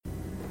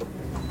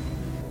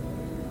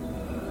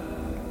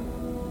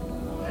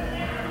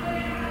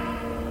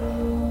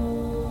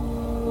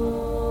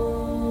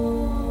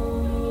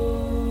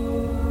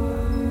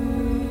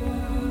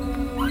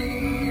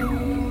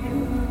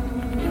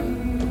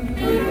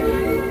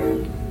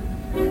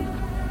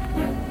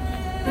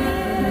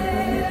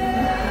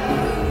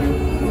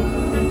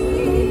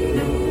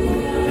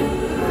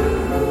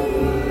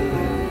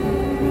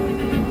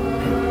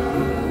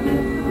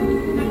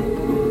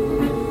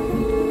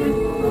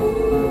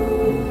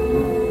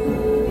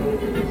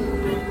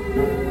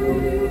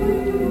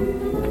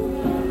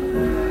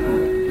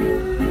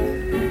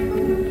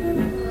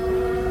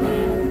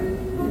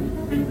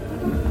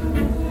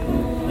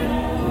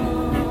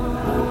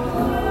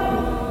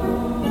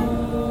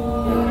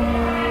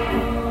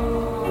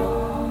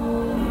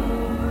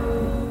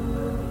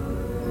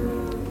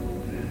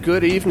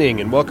Good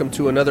evening, and welcome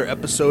to another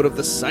episode of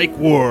the Psych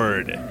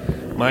Ward.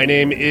 My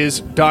name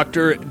is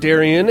Dr.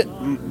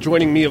 Darien.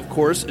 Joining me, of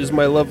course, is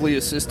my lovely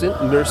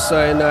assistant, Nurse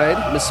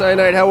Cyanide. Miss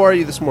Cyanide, how are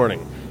you this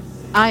morning?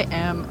 I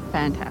am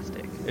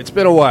fantastic. It's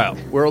been a while.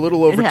 We're a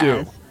little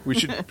overdue. We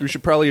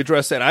should probably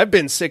address that. I've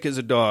been sick as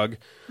a dog.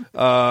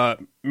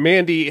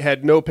 Mandy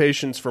had no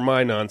patience for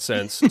my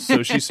nonsense,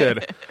 so she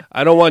said,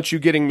 I don't want you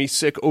getting me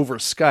sick over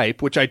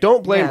Skype, which I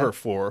don't blame her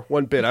for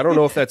one bit. I don't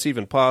know if that's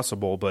even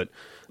possible, but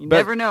you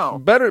never know.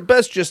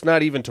 Best just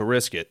not even to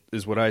risk it,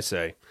 is what I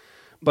say.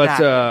 But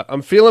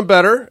I'm feeling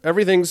better.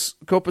 Everything's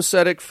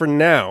copacetic for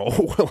now.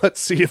 Let's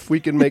see if we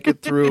can make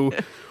it through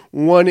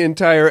one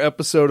entire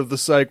episode of the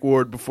Psych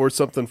Ward before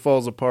something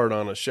falls apart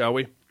on us, shall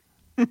we?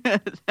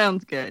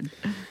 Sounds good.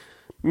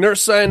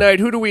 Nurse Cyanide,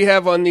 who do we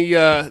have on the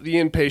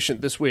inpatient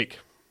this week?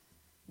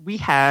 We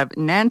have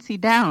Nancy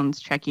Downs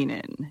checking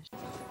in.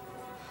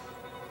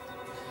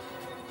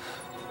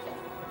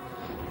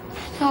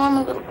 I know I'm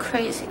a little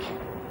crazy.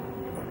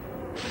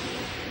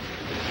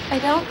 I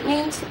don't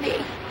mean to be.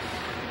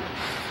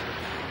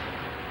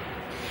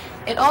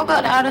 It all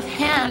got out of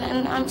hand,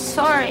 and I'm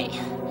sorry.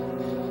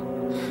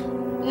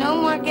 No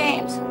more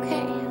games,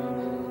 okay?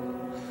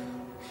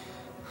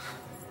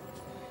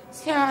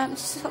 Sarah, I'm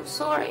so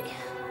sorry.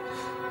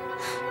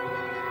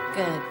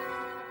 Good.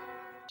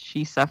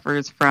 She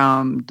suffers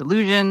from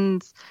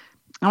delusions,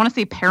 I want to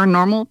say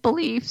paranormal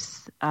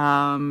beliefs,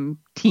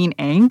 teen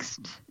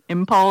angst,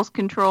 impulse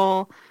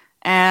control,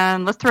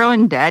 and let's throw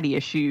in daddy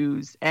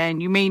issues.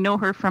 And you may know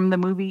her from the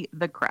movie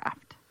The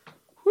Craft.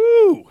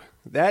 Woo!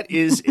 That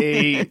is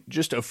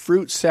just a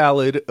fruit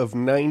salad of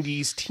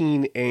 90s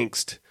teen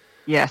angst.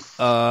 Yes.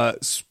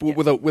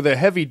 With a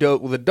heavy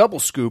dose, with a double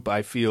scoop,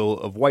 I feel,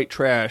 of white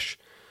trash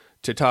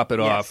to top it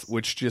off,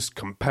 which just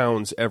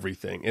compounds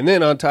everything. And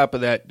then on top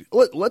of that,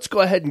 let's go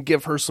ahead and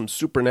give her some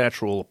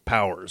supernatural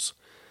powers.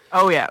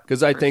 Oh, yeah.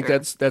 Because I think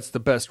that's the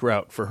best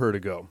route for her to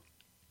go.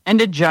 And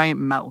a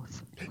giant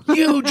mouth.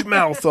 Huge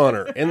mouth on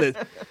her. And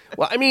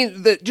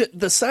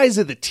the size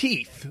of the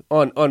teeth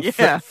on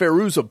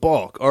Fairuza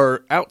Balk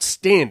are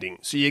outstanding.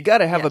 So you got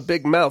to have a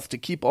big mouth to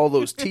keep all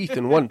those teeth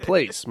in one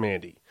place,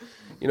 Mandy.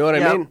 You know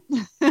what I mean?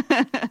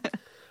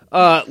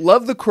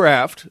 Love The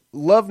Craft.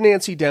 Love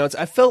Nancy Downs.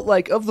 I felt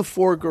like of the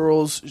four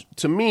girls,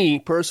 to me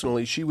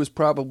personally, she was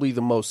probably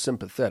the most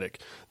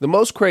sympathetic. The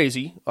most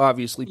crazy,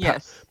 obviously.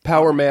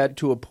 Power mad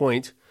to a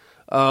point.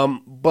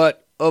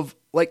 But of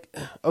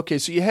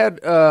so you had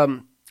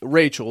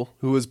Rachel,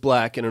 who was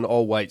black in an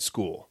all-white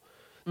school.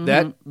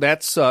 Mm-hmm.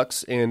 That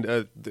sucks,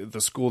 and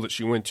the school that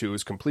she went to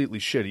is completely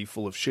shitty,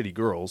 full of shitty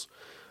girls.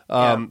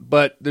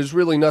 But there's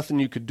really nothing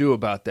you could do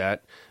about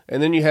that.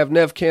 And then you have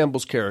Neve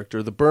Campbell's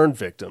character, the burn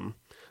victim,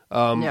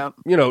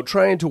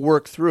 trying to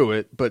work through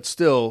it, but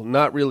still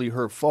not really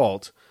her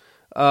fault.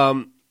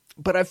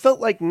 But I felt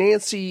like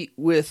Nancy,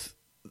 with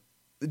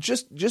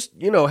just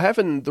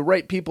having the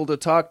right people to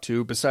talk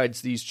to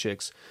besides these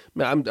chicks,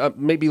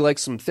 maybe like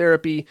some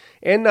therapy,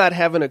 and not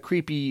having a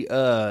creepy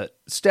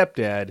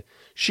stepdad,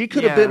 she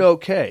could have been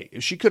okay.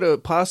 She could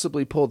have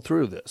possibly pulled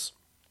through this.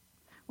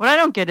 What I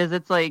don't get is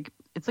it's like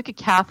a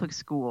Catholic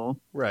school.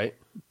 Right.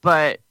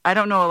 But I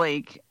don't know,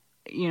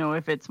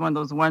 if it's one of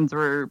those ones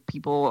where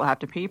people have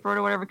to pay for it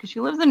or whatever, because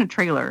she lives in a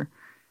trailer.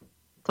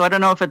 So I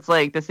don't know if it's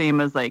the same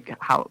as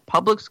how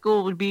public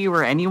school would be,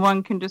 where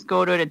anyone can just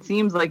go to it. It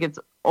seems like it's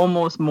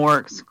almost more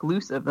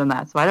exclusive than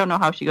that. So I don't know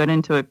how she got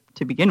into it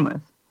to begin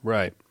with.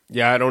 Right.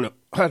 Yeah, I don't know.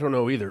 I don't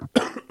know either.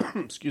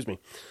 Excuse me.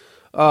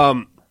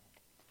 Her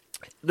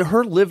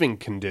living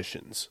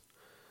conditions,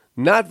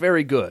 not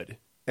very good.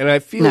 And I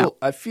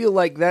feel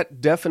like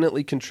that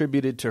definitely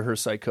contributed to her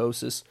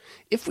psychosis,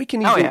 if we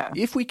can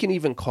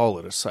even call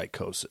it a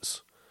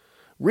psychosis.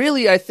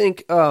 Really, I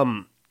think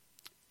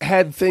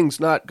had things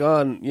not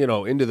gone,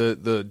 into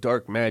the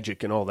dark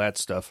magic and all that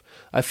stuff,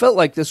 I felt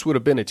like this would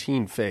have been a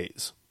teen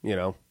phase, I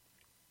don't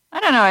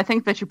know. I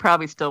think that she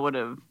probably still would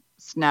have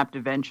snapped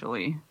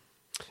eventually.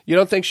 You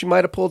don't think she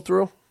might have pulled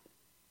through?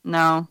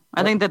 No.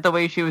 I think that the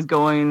way she was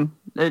going,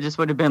 it just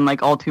would have been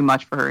all too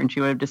much for her, and she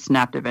would have just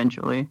snapped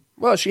eventually.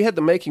 Well, she had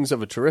the makings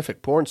of a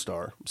terrific porn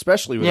star,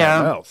 especially with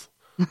that mouth.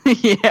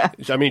 Yeah.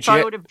 I mean, she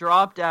would have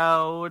dropped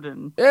out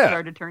and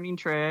started turning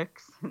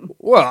tricks.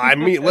 Well, I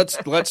mean,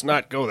 let's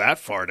not go that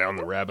far down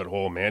the rabbit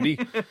hole, Mandy.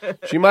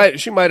 She might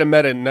have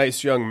met a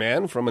nice young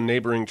man from a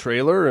neighboring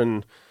trailer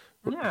and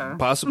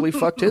possibly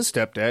fucked his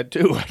stepdad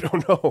too. I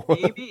don't know.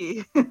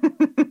 Maybe.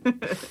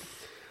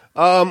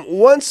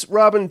 Once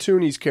Robin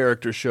Tooney's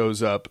character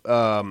shows up,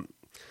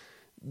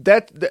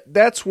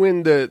 that's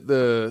when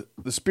the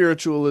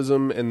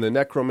spiritualism and the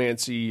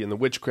necromancy and the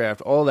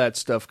witchcraft, all that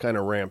stuff kind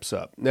of ramps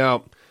up.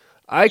 Now,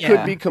 I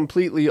could be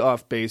completely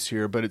off base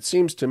here, but it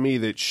seems to me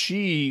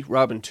that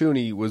Robin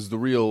Tooney, was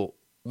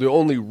the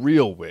only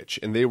real witch,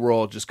 and they were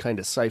all just kind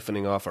of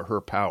siphoning off of her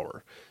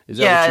power. Is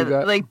that what you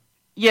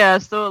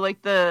got? So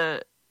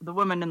the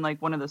woman in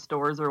one of the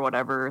stores or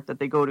whatever that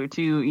they go to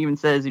too even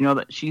says,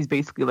 that she's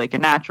basically a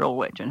natural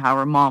witch, and how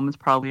her mom was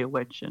probably a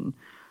witch, and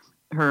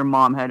her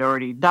mom had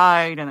already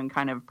died, and then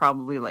kind of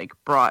probably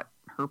brought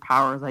her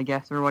powers, I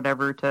guess, or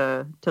whatever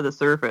to the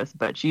surface.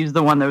 But she's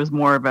the one that was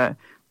more of a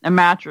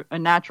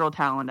natural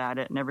talent at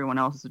it, and everyone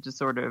else was just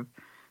sort of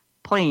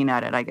playing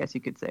at it, I guess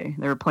you could say.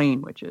 They were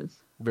playing witches.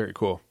 Very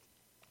cool.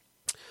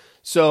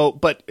 So,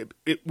 but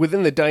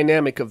within the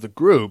dynamic of the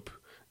group,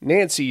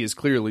 Nancy is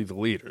clearly the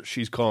leader.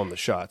 She's calling the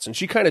shots, and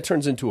she kind of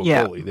turns into a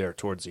bully there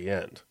towards the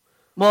end.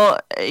 Well,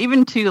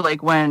 even too,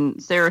 like when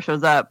Sarah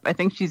shows up, I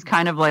think she's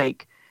kind of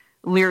like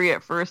leery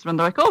at first when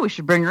they're like, "Oh, we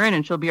should bring her in,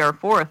 and she'll be our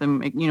fourth,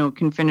 and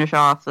can finish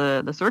off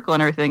the circle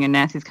and everything." And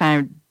Nancy's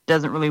kind of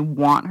doesn't really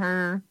want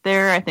her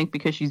there. I think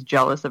because she's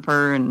jealous of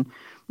her, and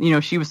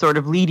she was sort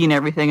of leading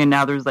everything, and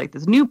now there's like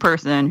this new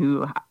person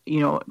who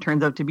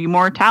turns out to be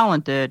more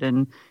talented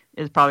and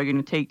is probably going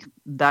to take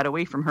that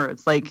away from her.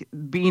 It's like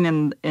being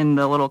in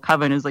the little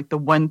coven is like the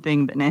one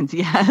thing that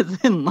Nancy has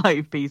in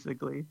life,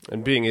 basically.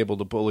 And being able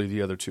to bully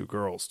the other two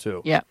girls,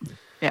 too. Yeah.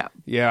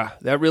 Yeah,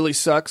 that really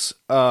sucks.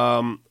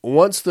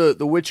 Once the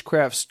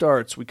witchcraft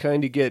starts, we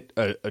kind of get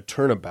a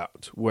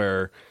turnabout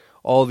where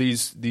all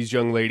these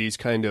young ladies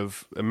kind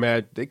of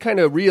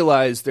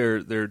realize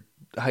their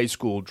high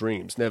school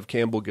dreams. Nev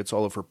Campbell gets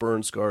all of her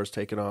burn scars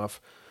taken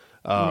off.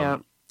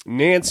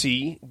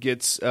 Nancy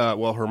gets,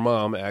 her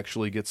mom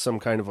actually gets some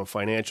kind of a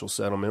financial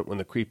settlement when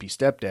the creepy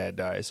stepdad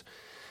dies.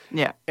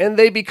 Yeah. And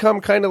they become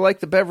kind of like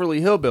the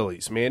Beverly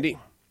Hillbillies, Mandy.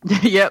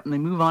 Yep, and they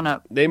move on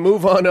up. They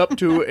move on up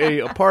to a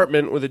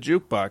apartment with a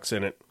jukebox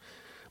in it.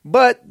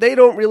 But they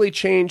don't really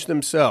change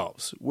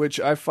themselves, which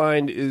I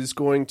find is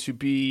going to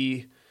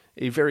be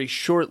a very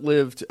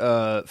short-lived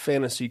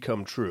fantasy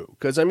come true.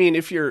 Because, I mean,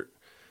 if you're,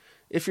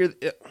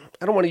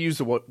 I don't want to use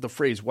the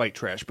phrase white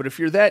trash, but if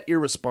you're that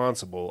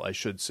irresponsible, I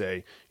should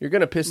say, you're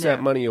going to piss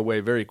that money away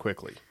very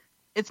quickly.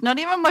 It's not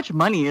even much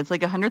money. It's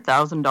like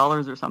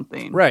 $100,000 or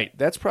something. Right.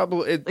 That's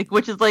probably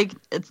which is like,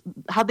 it's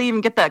how'd they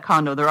even get that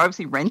condo? They're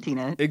obviously renting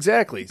it.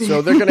 Exactly.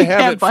 So they're going to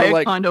have it for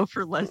like a condo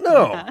for less.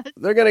 No, than that.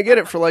 They're going to get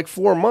it for like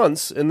 4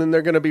 months, and then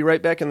they're going to be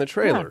right back in the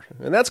trailer,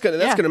 and that's going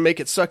to make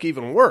it suck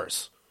even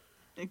worse.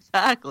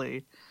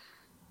 Exactly.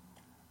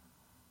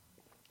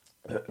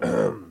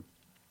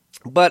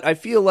 But I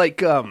feel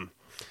like,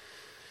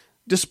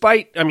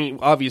 despite, I mean,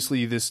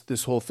 obviously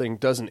this whole thing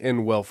doesn't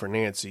end well for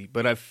Nancy,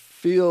 but I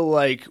feel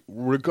like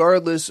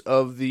regardless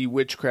of the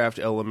witchcraft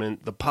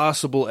element, the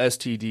possible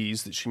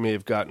STDs that she may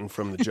have gotten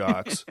from the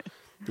jocks,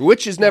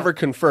 which is never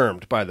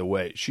confirmed, by the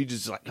way. She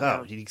just like,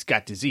 oh, he's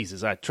got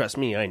diseases. Trust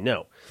me, I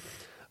know.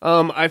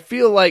 I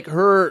feel like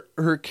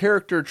her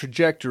character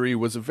trajectory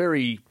was a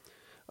very,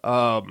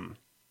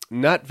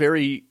 not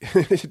very,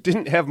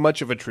 didn't have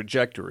much of a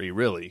trajectory,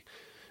 really.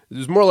 It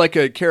was more like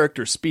a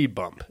character speed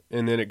bump,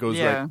 and then it goes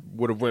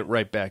would have went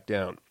right back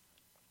down.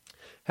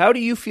 How do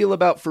you feel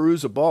about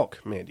Fairuza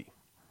Balk, Mandy?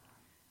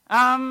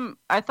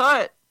 I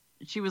thought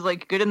she was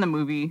like good in the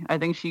movie. I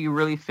think she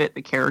really fit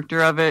the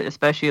character of it,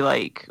 especially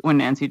like when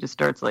Nancy just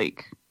starts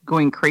like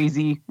going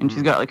crazy, and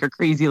she's got like her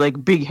crazy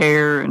like big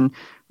hair, and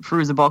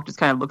Fairuza Balk just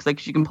kind of looks like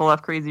she can pull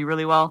off crazy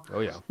really well. Oh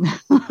yeah,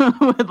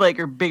 with like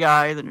her big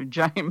eyes and her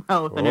giant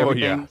mouth and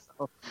everything. Yeah.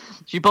 So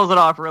she pulls it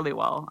off really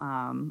well.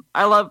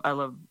 I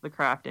love The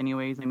Craft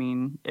anyways. I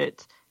mean,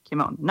 it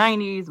came out in the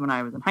 90s when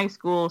I was in high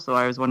school, so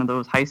I was one of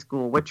those high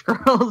school witch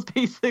girls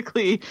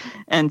basically,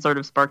 and sort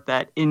of sparked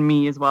that in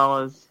me as well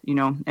as,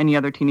 any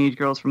other teenage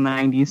girls from the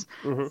 90s.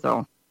 Mm-hmm.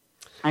 So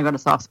I got a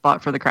soft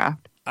spot for The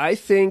Craft. I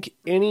think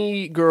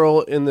any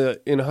girl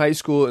in high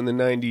school in the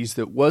 90s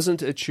that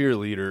wasn't a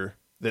cheerleader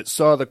that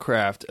saw The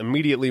Craft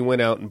immediately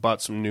went out and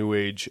bought some New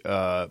Age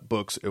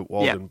books at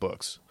Walden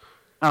Books.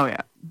 Oh,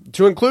 yeah.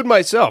 To include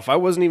myself, I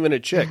wasn't even a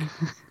chick.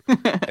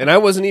 And I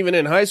wasn't even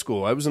in high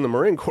school. I was in the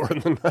Marine Corps in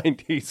the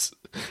 90s.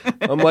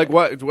 I'm like,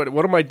 what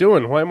am I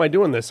doing? Why am I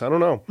doing this? I don't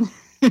know.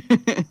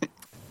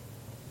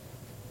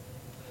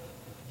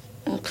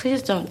 And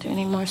please don't do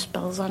any more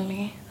spells on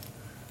me.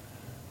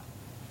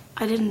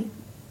 I didn't...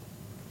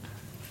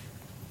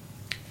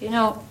 in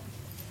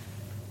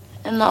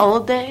the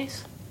old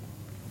days,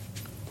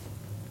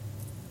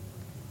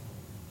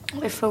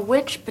 if a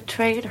witch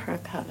betrayed her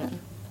coven,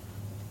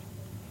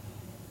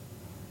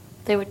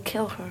 they would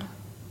kill her.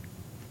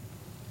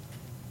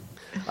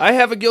 I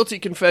have a guilty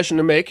confession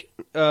to make,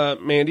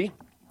 Mandy.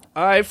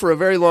 I, for a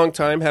very long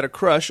time, had a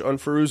crush on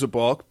Fairuza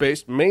Balk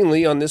based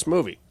mainly on this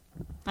movie.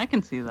 I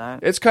can see that.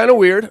 It's kind of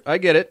weird. I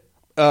get it.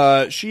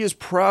 She is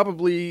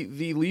probably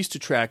the least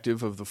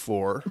attractive of the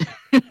four,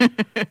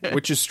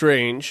 which is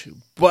strange.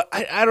 But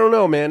I don't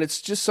know, man. It's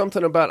just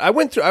something about... I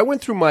went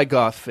through my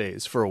goth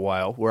phase for a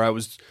while where I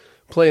was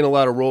playing a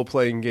lot of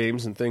role-playing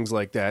games and things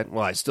like that.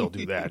 Well, I still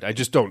do that. I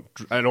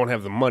don't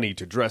have the money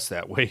to dress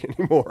that way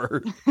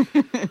anymore.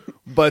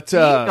 But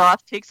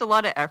goth takes a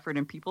lot of effort,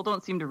 and people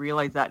don't seem to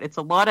realize that. It's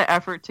a lot of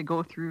effort to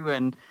go through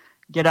and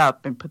get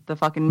up and put the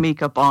fucking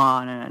makeup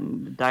on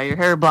and dye your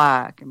hair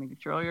black and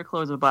make sure all your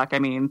clothes are black. I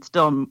mean,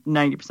 still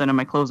 90% of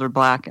my clothes are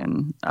black,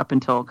 and up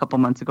until a couple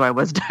months ago, I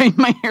was dyeing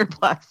my hair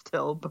black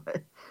still,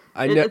 but...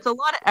 it's a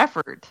lot of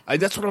effort.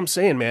 That's what I'm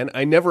saying, man.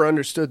 I never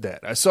understood that.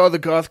 I saw the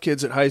goth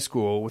kids at high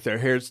school with their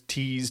hairs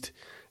teased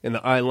and the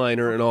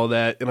eyeliner and all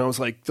that, and I was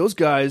like, those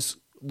guys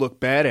look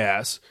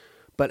badass,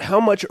 But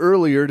how much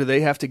earlier do they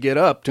have to get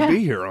up to be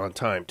here on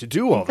time to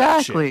do all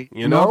that shit?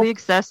 You know, all the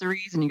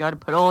accessories, and you got to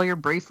put all your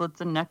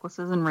bracelets and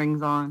necklaces and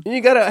rings on. And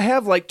you got to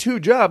have like 2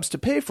 jobs to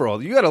pay for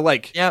all. You got to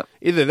like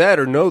either that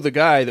or know the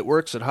guy that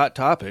works at Hot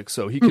Topic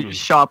so he can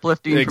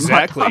shoplifting.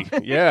 Exactly. From Hot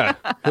Topic. Yeah,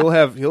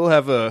 he'll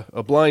have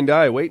a blind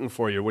eye waiting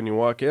for you when you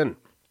walk in.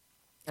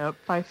 Yep,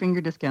 5-finger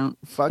discount.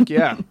 Fuck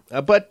yeah!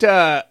 But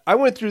I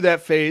went through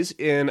that phase,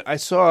 and I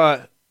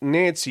saw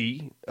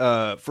Nancy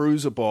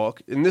Fairuza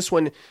Balk in this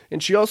one,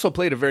 and she also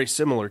played a very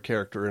similar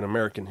character in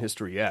American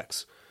History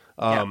X.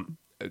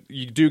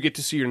 You do get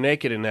to see her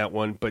naked in that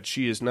one, but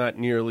she is not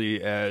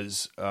nearly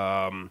as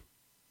that's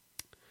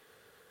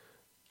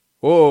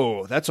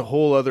a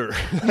whole other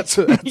that's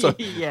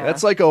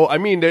like I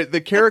mean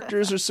the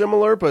characters are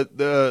similar, but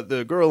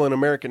the girl in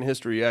American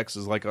History X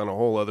is like on a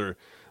whole other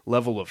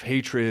level of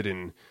hatred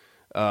and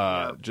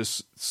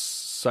just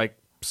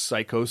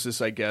psychosis,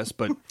 I guess,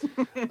 but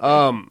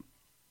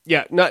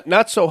yeah,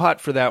 not so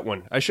hot for that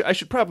one. I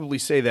should probably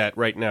say that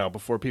right now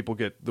before people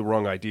get the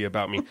wrong idea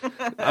about me.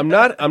 I'm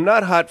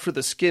not hot for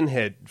the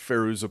skinhead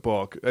Fairuza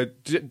Balk.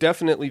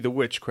 Definitely the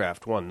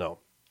witchcraft one though.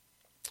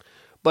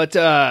 But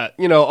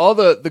all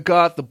the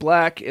goth, the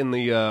black, and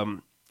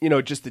the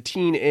just the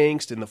teen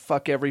angst and the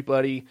fuck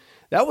everybody.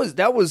 That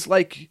was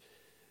like,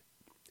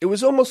 it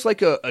was almost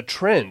like a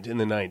trend in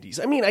the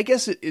 90s. I mean, I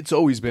guess it's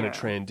always been a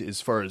trend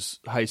as far as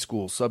high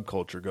school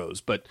subculture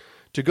goes, but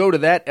to go to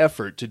that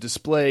effort to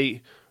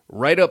display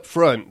right up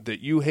front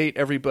that you hate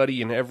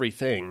everybody and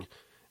everything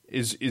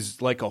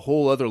is like a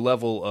whole other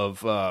level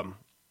of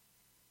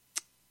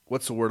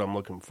what's the word I'm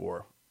looking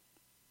for?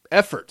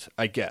 Effort,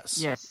 I guess.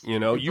 Yes.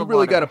 You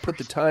really got to put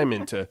the time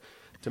into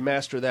to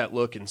master that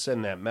look and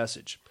send that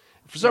message.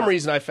 For some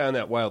reason, I found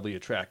that wildly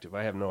attractive.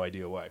 I have no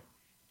idea why.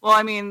 Well,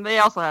 I mean, they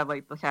also have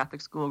like the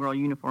Catholic schoolgirl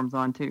uniforms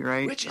on too,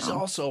 right? Which is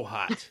also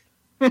hot.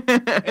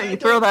 You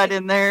throw that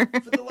in there.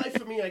 For the life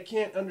of me, I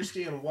can't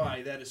understand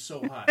why that is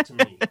so hot to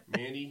me,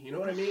 Mandy. You know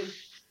what I mean?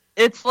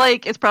 It's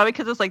probably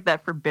because it's like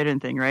that forbidden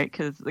thing, right?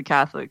 Because the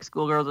Catholic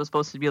schoolgirls are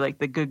supposed to be like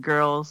the good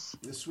girls.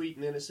 The sweet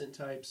and innocent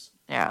types.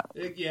 Yeah.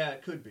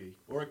 It could be.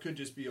 Or it could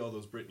just be all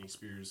those Britney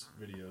Spears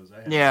videos.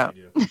 I have no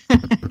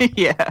idea.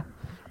 Yeah.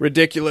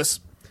 Ridiculous.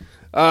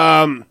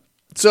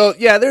 So,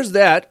 yeah, there's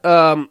that.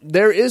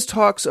 There is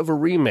talks of a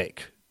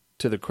remake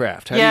to The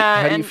Craft.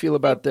 How do you feel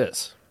about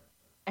this?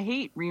 I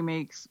hate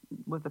remakes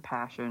with a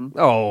passion.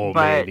 Oh,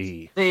 but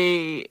Mandy.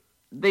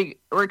 They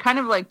were kind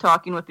of like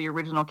talking with the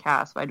original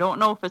cast. But I don't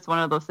know if it's one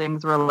of those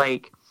things where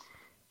like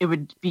it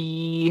would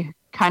be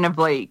kind of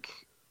like,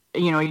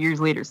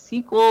 years later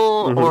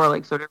sequel or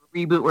like sort of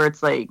reboot where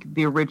it's like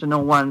the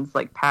original ones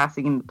like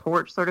passing the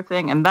torch sort of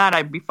thing. And that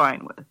I'd be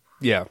fine with.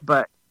 Yeah.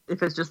 But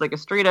if it's just like a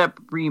straight up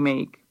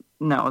remake,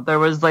 no. There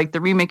was like the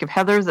remake of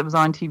Heathers that was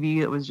on TV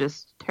that was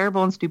just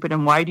terrible and stupid.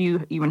 And why do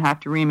you even have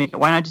to remake it?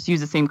 Why not just use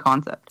the same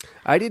concept?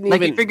 If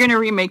you're going to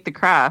remake The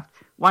Craft,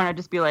 why not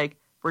just be like,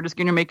 we're just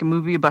going to make a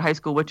movie about high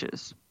school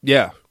witches?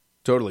 Yeah,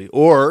 totally.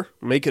 Or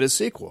make it a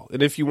sequel.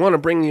 And if you want to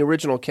bring the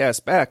original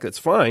cast back, that's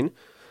fine.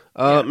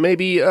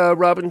 Maybe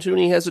Robin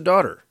Tooney has a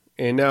daughter,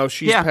 and now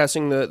she's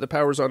passing the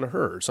powers on to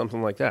her or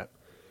something like that.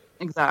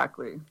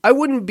 Exactly. I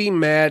wouldn't be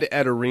mad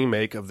at a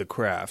remake of The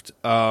Craft.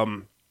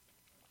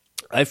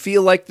 I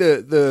feel like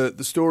the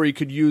story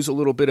could use a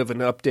little bit of an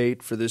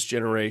update for this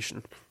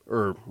generation,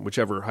 or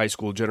whichever high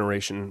school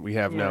generation we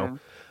have now.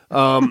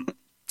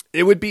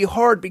 It would be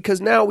hard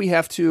because now we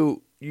have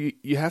to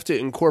you have to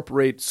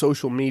incorporate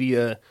social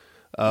media,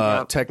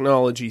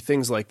 technology,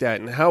 things like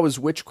that. And how is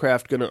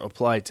witchcraft going to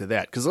apply to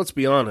that? Because let's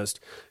be honest,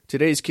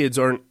 today's kids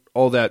aren't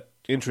all that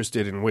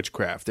interested in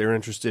witchcraft. They're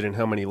interested in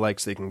how many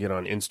likes they can get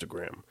on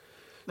Instagram.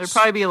 There'd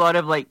probably be a lot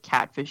of like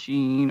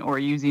catfishing or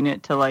using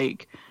it to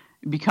like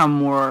become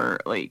more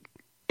like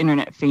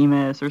internet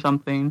famous or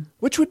something,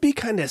 which would be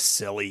kind of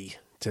silly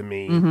to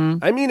me.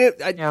 I mean,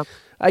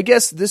 I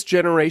guess this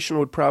generation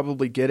would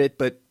probably get it,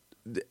 but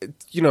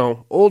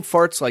old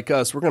farts like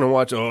us, we're gonna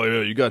watch. Oh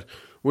yeah,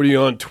 what are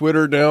you on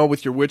Twitter now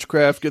with your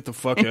witchcraft? Get the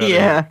fuck out of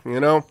here.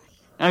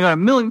 I got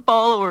 1 million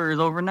followers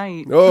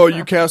overnight. Oh,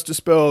 you cast a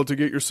spell to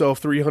get yourself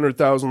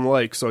 300,000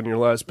 likes on your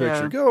last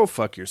picture. Go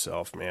fuck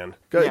yourself, man.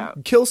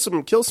 Kill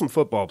some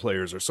football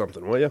players or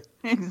something, will you?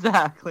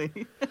 Exactly.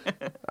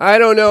 I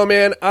don't know,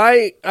 man.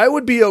 I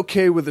would be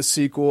okay with a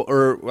sequel,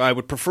 or I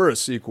would prefer a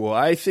sequel.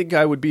 I think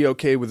I would be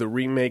okay with a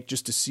remake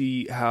just to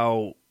see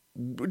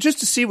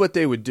what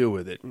they would do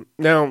with it.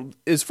 Now,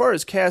 as far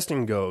as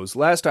casting goes,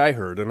 last I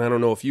heard, and I don't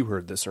know if you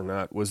heard this or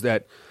not, was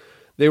that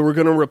they were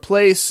going to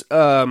replace.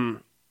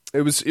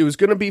 It was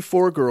going to be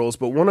 4 girls,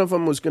 but one of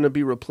them was going to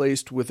be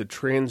replaced with a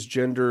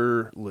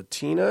transgender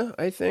Latina,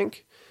 I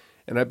think,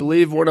 and I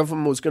believe one of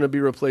them was going to be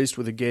replaced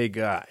with a gay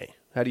guy.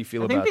 How do you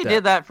feel about that? I think they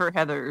did that for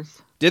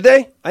Heathers. Did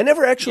they? I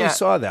never actually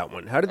saw that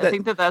one. How did that? I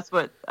think that's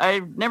what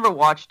I never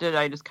watched it.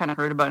 I just kind of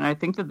heard about it, and I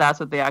think that's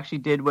what they actually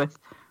did with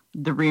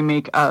the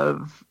remake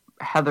of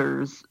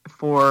Heathers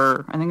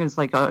for. I think it was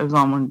like it was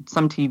on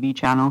some TV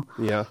channel.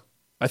 Yeah,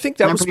 I think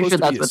that was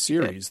supposed to be a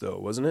series, though,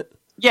 wasn't it?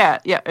 Yeah,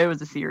 it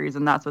was a series,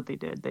 and that's what they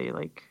did. They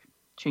like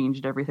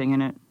changed everything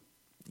in it.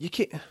 You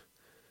can't.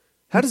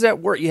 How does that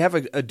work? You have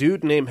a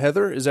dude named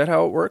Heather? Is that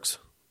how it works?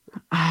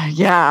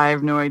 Yeah, I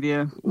have no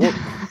idea.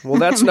 Well,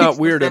 that's not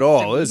weird at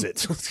all, is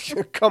it?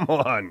 Come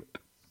on.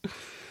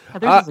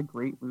 Heathers is a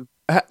great movie.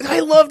 I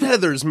loved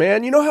Heathers,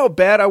 man. You know how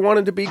bad I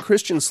wanted to be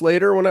Christian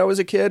Slater when I was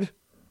a kid?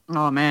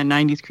 Oh, man,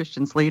 90s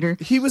Christian Slater.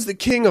 He was the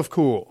king of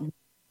cool.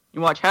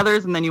 You watch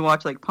Heathers, and then you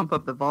watch, like, Pump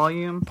Up the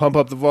Volume. Pump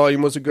Up the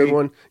Volume was a good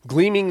one.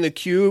 Gleaming the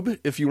Cube,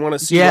 if you want to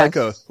see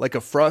like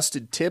a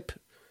frosted tip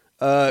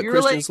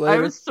Christian Slater. I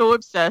was so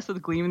obsessed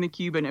with Gleaming the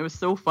Cube, and it was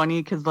so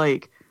funny because,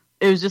 like,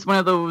 it was just one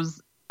of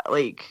those,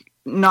 like,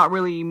 not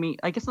really,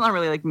 not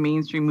really, like,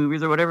 mainstream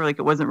movies or whatever. Like,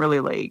 it wasn't really,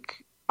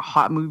 like, a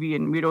hot movie,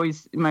 and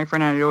my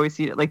friend and I would always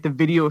see it at, like, the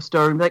video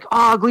store and be like,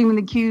 oh, Gleaming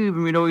the Cube,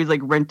 and we'd always,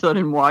 like, rent it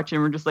and watch it,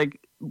 and we're just, like,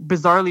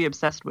 bizarrely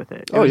obsessed with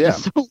it. It was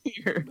just so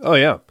weird. Oh,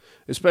 yeah.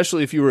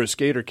 Especially if you were a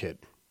skater kid.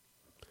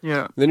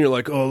 Yeah. Then you're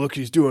like, oh, look,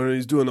 he's doing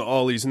the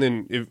ollies. And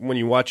then when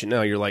you watch it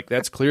now, you're like,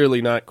 that's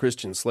clearly not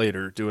Christian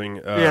Slater doing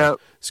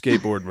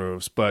skateboard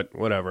moves, but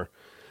whatever.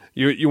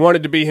 You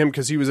wanted to be him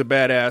because he was a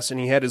badass, and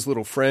he had his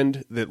little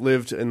friend that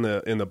lived in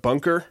the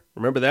bunker.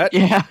 Remember that?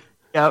 Yeah.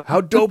 Yep.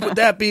 How dope would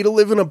that be to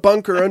live in a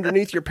bunker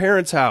underneath your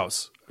parents'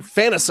 house?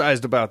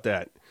 Fantasized about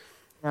that.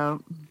 Yeah.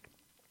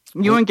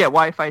 You wouldn't get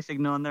Wi-Fi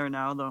signal in there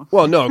now, though.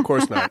 Well, no, of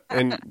course not.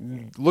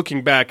 And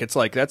looking back, it's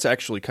like that's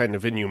actually kind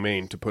of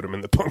inhumane to put him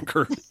in the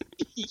bunker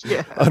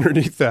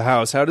underneath the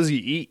house. How does he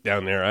eat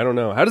down there? I don't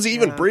know. How does he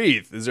even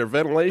breathe? Is there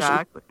ventilation?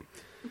 Exactly.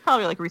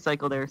 Probably like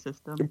recycled air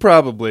system.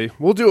 Probably.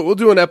 We'll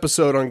do an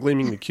episode on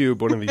Gleaming the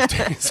Cube one of these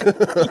days.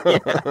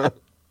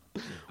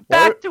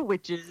 Back to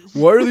witches.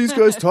 Why are these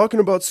guys talking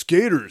about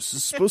skaters?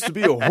 This is supposed to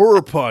be a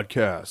horror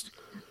podcast.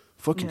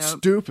 Fucking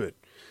stupid.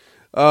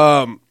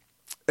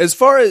 As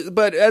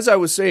I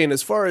was saying,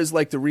 as far as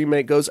like the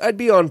remake goes, I'd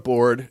be on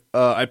board.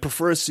 I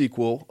prefer a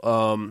sequel.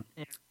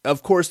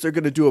 Of course, they're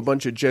going to do a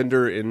bunch of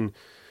gender and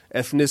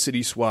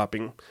ethnicity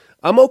swapping.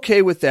 I'm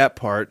okay with that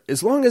part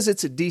as long as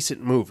it's a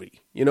decent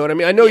movie. You know what I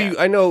mean? I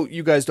know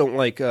you guys don't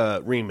like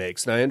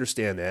remakes, and I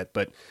understand that,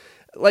 but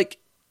like,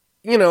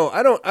 you know,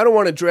 I don't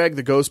want to drag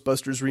the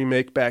Ghostbusters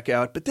remake back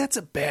out, but that's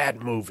a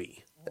bad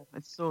movie.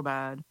 It's so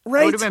bad.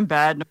 Right? It would have been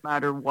bad no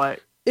matter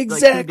what.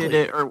 Exactly. Like, who did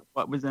it or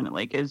what was in it.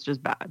 Like, it's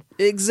just bad.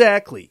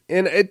 Exactly.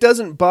 And it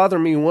doesn't bother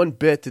me one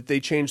bit that they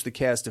changed the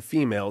cast to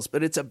females,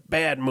 but it's a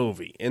bad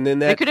movie. And then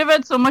they could have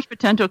had so much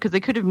potential because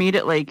they could have made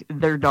it like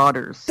their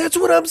daughters. That's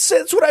what I'm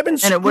saying. That's what I've been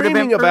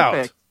screaming about.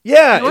 Perfect.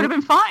 Yeah. It would have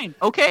been fine.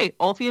 Okay,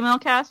 all female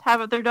cast have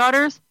it their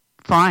daughters.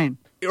 Fine.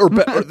 Or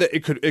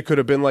it could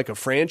have been like a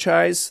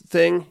franchise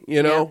thing,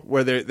 you know,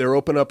 where they're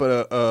open up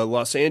a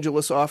Los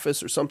Angeles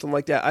office or something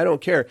like that. I don't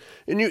care.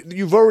 And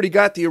you've already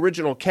got the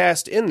original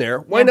cast in there.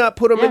 Why not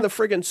put them in the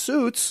friggin'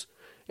 suits?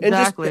 And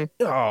exactly.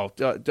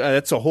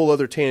 That's a whole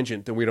other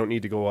tangent that we don't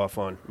need to go off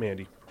on,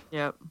 Mandy.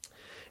 Yep.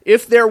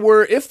 If there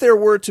were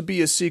to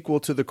be a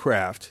sequel to The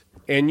Craft,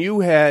 and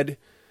you had,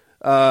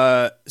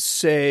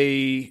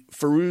 say,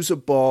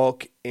 Fairuza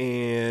Balk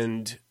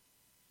and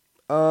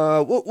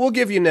we'll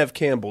give you Neve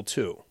Campbell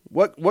too.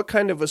 What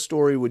kind of a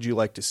story would you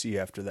like to see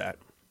after that?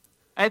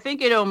 I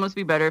think it'd almost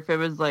be better if it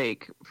was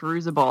like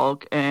Fairuza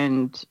Balk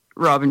and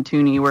Robin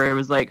Tooney, where it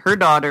was like her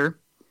daughter,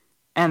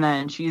 and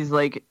then she's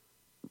like,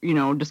 you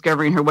know,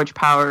 discovering her witch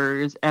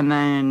powers, and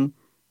then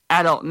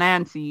adult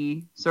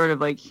Nancy sort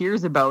of like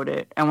hears about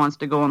it and wants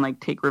to go and like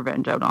take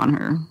revenge out on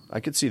her.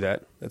 I could see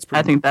that.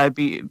 I think that'd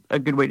be a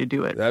good way to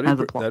do it.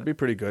 That'd be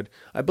pretty good.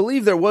 I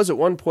believe there was at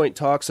one point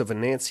talks of a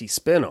Nancy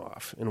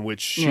spinoff in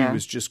which she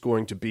was just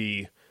going to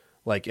be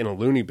like in a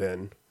loony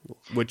bin.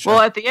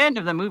 At the end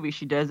of the movie,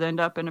 she does end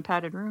up in a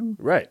padded room,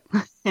 right?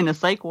 In a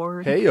psych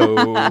ward.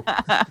 Heyo.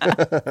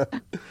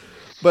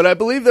 But I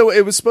believe that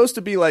it was supposed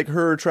to be like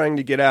her trying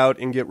to get out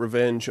and get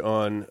revenge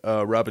on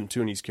Robin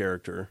Tooney's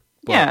character.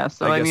 But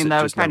so I mean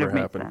that would kind of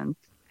make sense.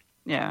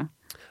 Yeah,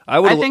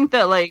 I think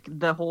that like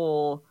the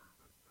whole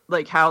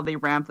like how they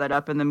ramp that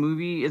up in the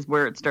movie is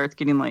where it starts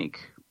getting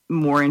like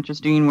more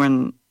interesting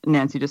when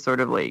Nancy just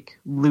sort of like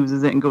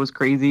loses it and goes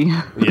crazy.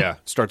 Yeah,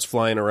 starts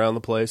flying around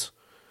the place.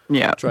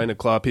 Yeah, trying to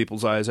claw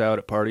people's eyes out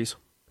at parties.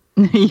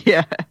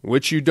 Yeah,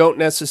 which you don't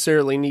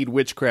necessarily need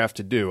witchcraft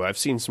to do. I've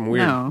seen some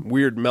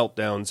weird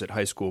meltdowns at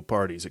high school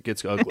parties. It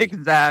gets ugly.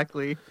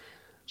 Exactly.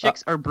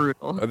 Chicks are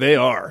brutal. They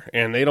are,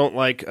 and they don't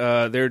like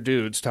their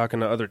dudes talking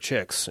to other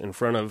chicks in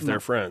front of their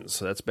friends.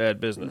 That's bad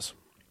business.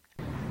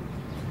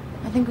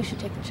 I think we should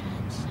take a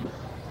chance.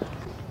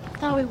 I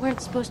thought we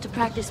weren't supposed to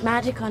practice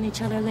magic on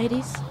each other,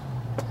 ladies.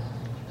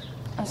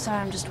 I'm sorry,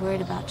 I'm just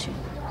worried about you.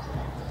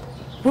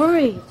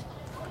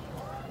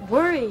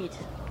 Worried.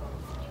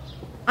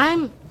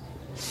 I'm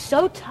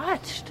so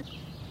touched.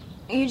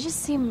 You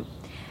just seem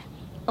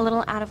a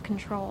little out of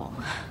control.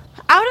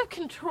 Out of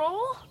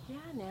control? Yeah,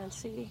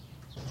 Nancy.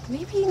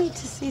 Maybe you need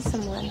to see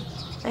someone.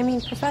 I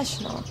mean,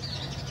 professional.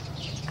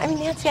 I mean,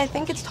 Nancy, I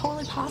think it's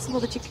totally possible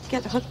that you could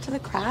get hooked to the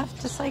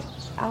craft, just like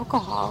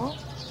alcohol,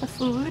 the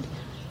food.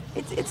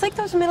 It's like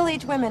those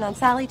middle-aged women on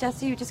Sally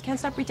Jesse who just can't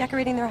stop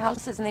redecorating their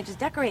houses, and they just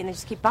decorate and they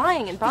just keep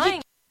buying and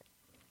buying.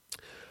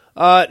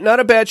 Not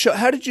a bad show.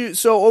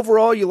 So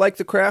overall, you like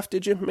The Craft,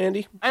 did you,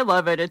 Mandy? I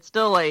love it. It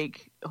still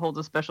holds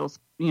a special,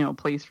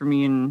 place for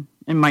me in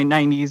my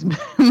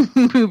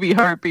 90s movie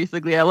heart,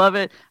 basically. I love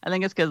it. I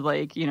think it's because,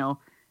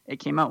 it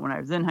came out when I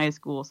was in high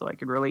school, so I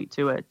could relate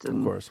to it. And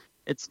of course.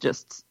 It's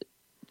just,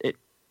 it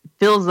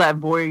fills that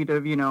void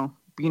of,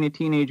 being a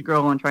teenage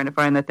girl and trying to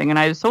find that thing. And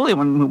I was totally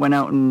one who went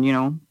out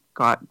and,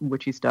 got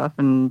witchy stuff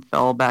and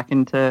fell back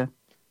into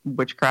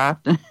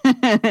witchcraft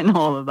and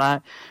all of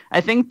that.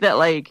 I think that,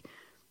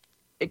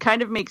 it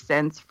kind of makes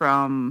sense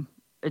from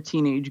a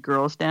teenage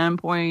girl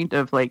standpoint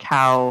of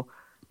how,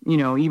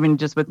 even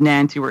just with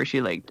Nancy, where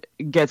she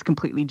gets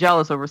completely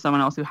jealous over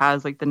someone else who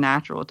has the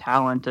natural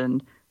talent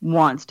and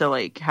wants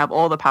to have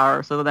all the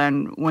power. So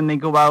then when they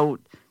go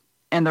out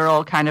and they're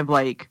all kind of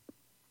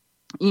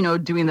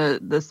doing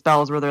the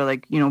spells where they're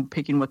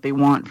picking what they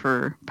want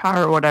for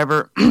power or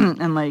whatever.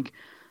 And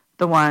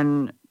the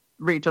one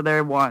Rachel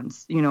there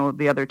wants,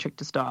 the other chick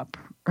to stop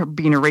her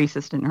being a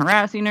racist and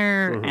harassing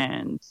her. Mm-hmm.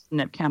 And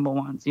Neve Campbell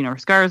wants, her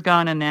scars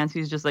gone. And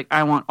Nancy's just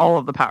I want all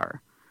of the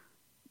power.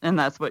 And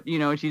that's what,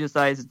 she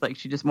decides. It's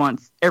she just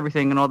wants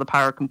everything and all the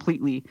power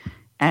completely.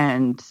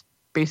 And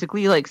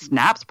basically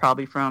snaps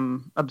probably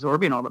from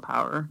absorbing all the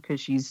power because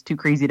she's too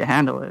crazy to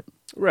handle it.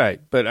 Right.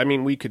 But I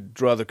mean, we could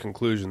draw the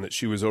conclusion that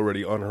she was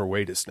already on her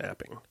way to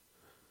snapping.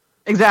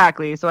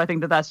 Exactly. So I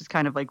think that's just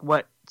kind of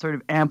what sort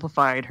of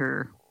amplified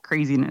her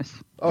craziness.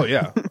 Oh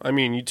yeah. I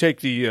mean, you take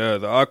the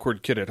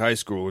awkward kid at high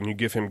school and you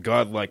give him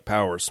godlike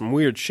power, some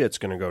weird shit's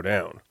going to go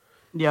down.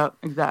 Yep,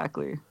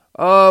 exactly.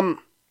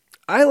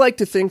 I like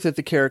to think that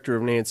the character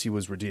of Nancy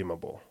was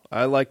redeemable.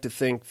 I like to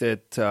think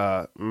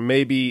that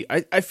maybe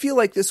I feel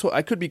like this whole,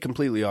 I could be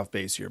completely off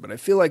base here, but I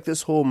feel like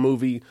this whole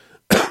movie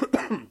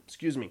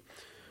excuse me,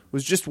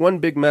 was just one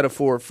big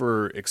metaphor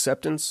for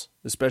acceptance,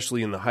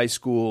 especially in the high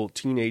school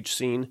teenage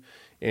scene.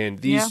 And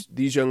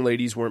these young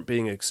ladies weren't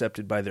being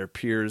accepted by their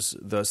peers,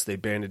 thus they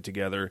banded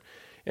together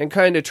and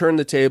kind of turned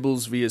the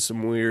tables via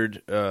some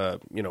weird,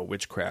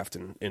 witchcraft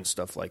and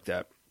stuff like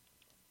that.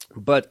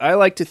 But I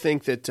like to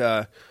think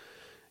that,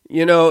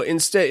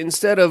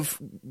 instead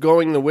of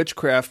going the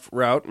witchcraft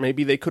route,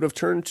 maybe they could have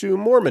turned to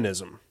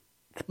Mormonism.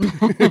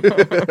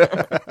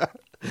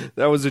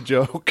 That was a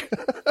joke.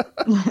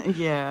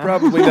 Yeah.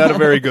 Probably not a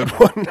very good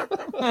one.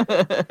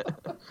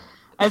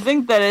 I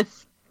think that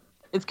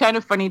it's kind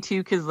of funny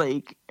too, because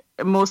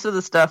most of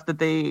the stuff that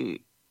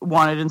they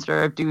wanted and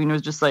started doing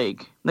was just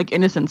like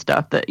innocent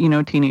stuff that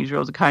teenage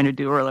girls would kind of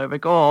do, or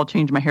I'll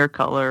change my hair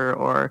color,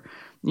 or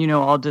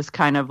I'll just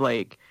kind of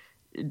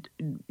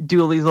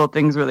do all these little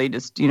things where they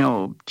just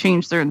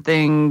change certain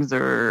things,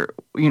 or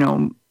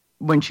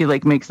when she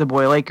makes the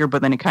boy like her,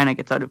 but then it kind of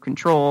gets out of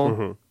control.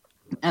 Mm-hmm.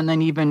 And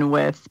then even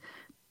with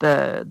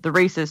the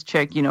racist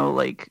chick,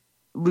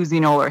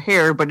 losing all her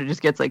hair, but it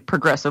just gets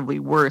progressively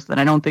worse. And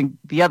I don't think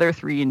the other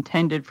three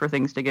intended for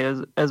things to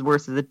get as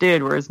worse as it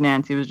did, whereas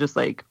Nancy was just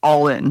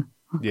all in.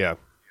 Yeah.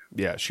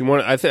 Yeah. She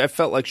wanted, I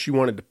felt like she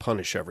wanted to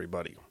punish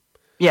everybody.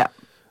 Yeah.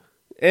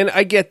 And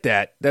I get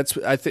that. That's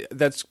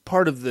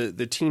part of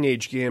the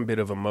teenage gambit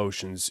of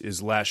emotions,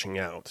 is lashing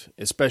out,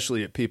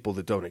 especially at people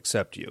that don't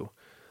accept you.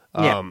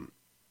 Yeah.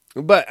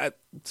 But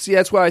see,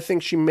 that's why I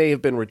think she may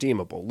have been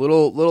redeemable.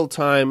 Little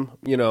time,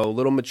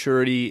 little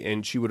maturity,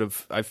 and she would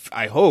have.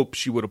 I hope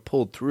she would have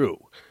pulled through.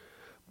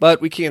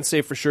 But we can't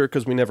say for sure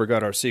because we never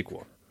got our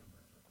sequel.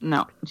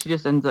 No, she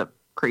just ends up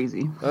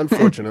crazy.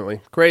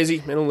 Unfortunately,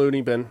 crazy in a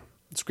loony bin,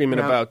 screaming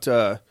about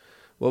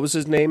what was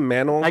his name,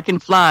 Manol? I can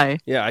fly.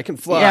 Yeah, I can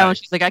fly. Yeah, when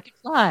she's like, I can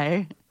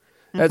fly.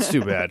 That's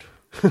too bad.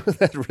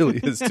 That really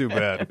is too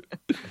bad.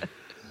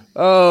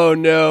 Oh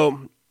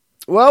no.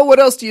 Well, what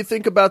else do you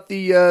think about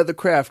the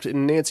Craft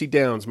and Nancy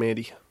Downs,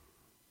 Mandy?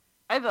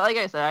 Like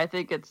I said, I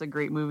think it's a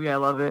great movie. I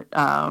love it.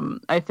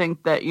 I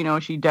think that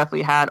she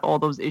definitely had all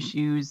those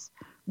issues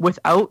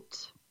without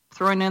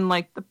throwing in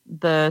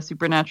the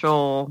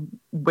supernatural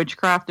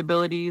witchcraft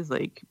abilities.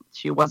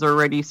 She was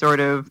already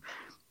sort of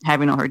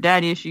having all her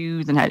daddy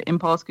issues and had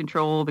impulse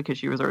control because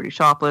she was already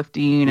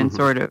shoplifting, mm-hmm. and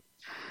sort of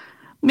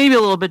maybe a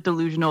little bit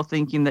delusional,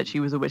 thinking that she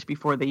was a witch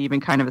before they even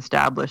kind of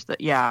established that,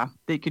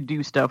 they could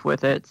do stuff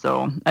with it.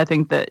 So I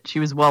think that she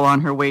was well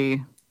on her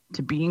way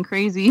to being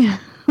crazy.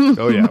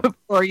 Oh, yeah.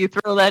 Before you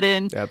throw that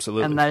in.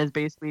 Absolutely. And that is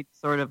basically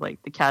sort of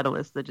the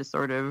catalyst that just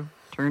sort of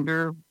turned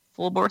her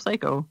full-bore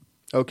psycho.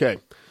 Okay.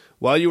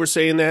 While you were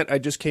saying that, I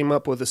just came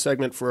up with a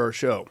segment for our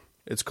show.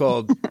 It's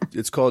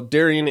called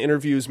Darien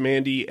Interviews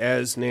Mandy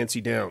as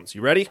Nancy Downs.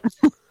 You ready?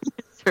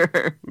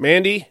 Sure.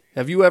 Mandy,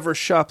 have you ever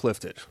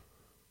shoplifted?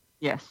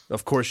 Yes.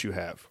 Of course you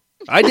have.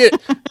 I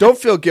did. Don't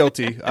feel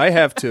guilty. I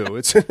have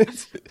too.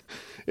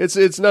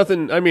 It's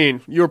nothing. I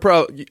mean, you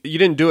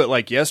didn't do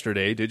it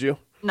yesterday, did you?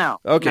 No.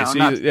 Okay. No, so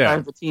not I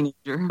was a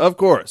teenager. Of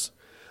course.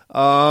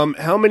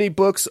 How many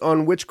books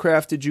on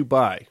witchcraft did you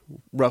buy?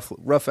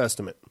 Rough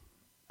estimate.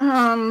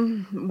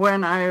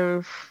 When I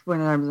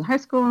was in high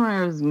school and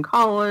I was in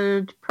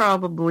college,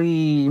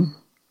 probably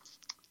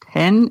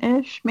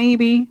 10-ish,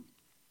 maybe.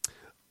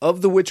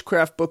 Of the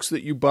witchcraft books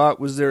that you bought,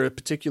 was there a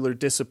particular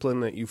discipline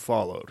that you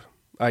followed,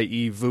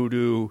 i.e.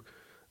 voodoo,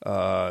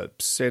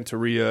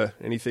 Santeria,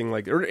 anything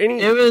like, or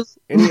any It was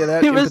any of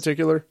that in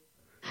particular?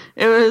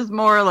 It was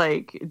more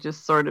like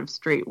just sort of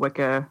straight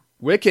Wicca.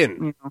 Wiccan.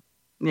 You know?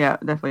 Yeah,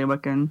 definitely a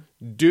Wiccan.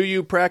 Do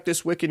you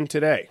practice Wiccan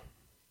today?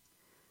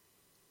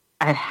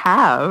 I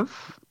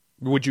have.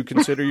 Would you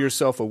consider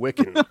yourself a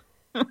Wiccan?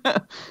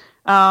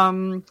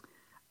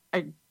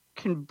 I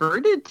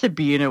converted to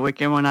being a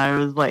Wiccan when I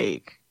was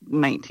like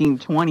 19,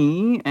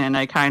 20, and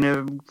I kind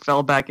of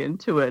fell back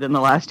into it in the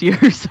last year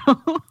or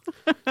so.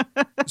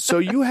 So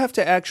you have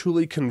to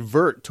actually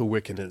convert to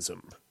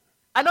Wiccanism.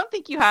 I don't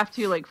think you have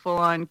to like full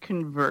on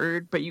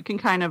convert, but you can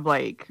kind of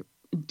like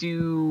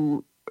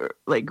do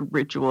like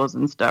rituals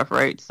and stuff,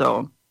 right?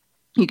 So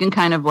you can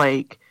kind of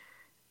like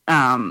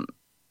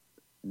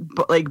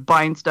like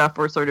bind stuff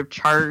or sort of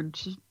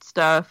charge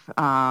stuff.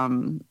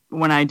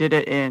 When I did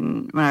it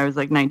when I was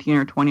like 19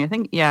 or 20, I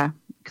think, yeah,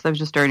 because I was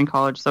just starting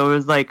college. So it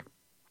was like,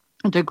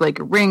 I took like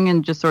a ring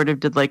and just sort of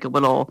did like a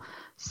little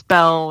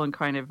spell and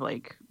kind of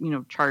like,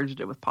 charged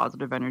it with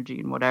positive energy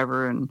and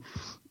whatever.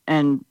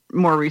 And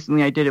more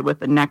recently I did it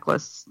with a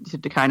necklace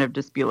to kind of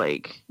just be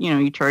like,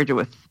 you charge it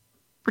with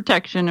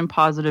protection and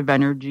positive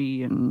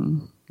energy.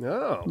 And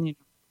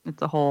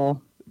it's a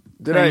whole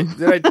Did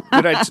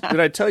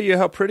I tell you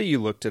how pretty you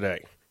look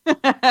today?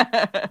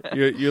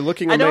 You're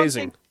looking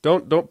amazing.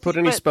 Don't put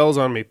any spells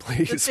on me,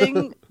 please.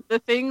 The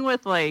thing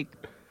with like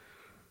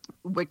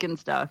Wiccan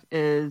stuff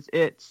is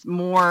it's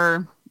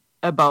more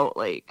about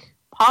like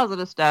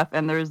positive stuff,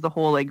 and there's the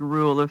whole like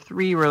rule of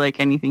 3 where like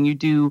anything you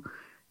do,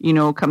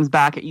 comes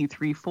back at you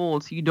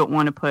threefold. So you don't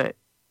want to put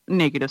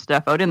negative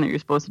stuff out in there. You're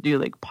supposed to do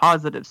like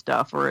positive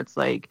stuff, or it's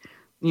like,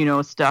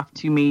 stuff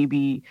to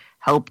maybe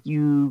help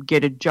you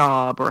get a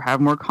job or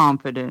have more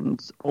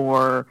confidence,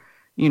 or,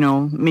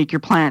 make your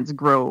plants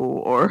grow,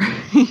 or,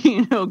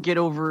 get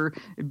over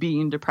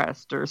being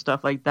depressed or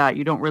stuff like that.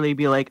 You don't really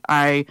be like,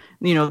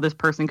 this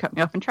person cut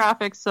me off in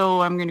traffic,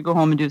 so I'm going to go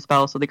home and do a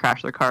spell so they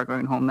crash their car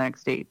going home the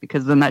next day,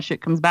 because then that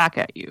shit comes back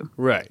at you.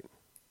 Right.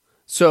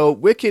 So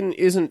Wiccan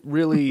isn't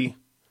really,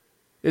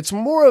 it's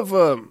more of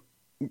a,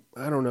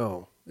 I don't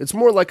know, it's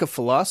more like a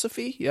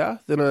philosophy, yeah,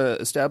 than a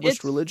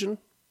established religion?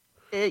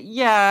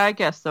 Yeah, I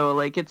guess so.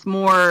 Like, it's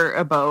more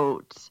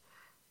about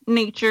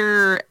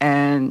nature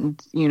and,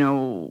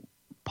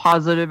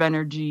 positive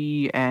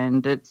energy,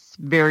 and it's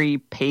very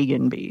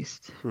pagan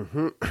based.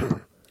 Mm-hmm.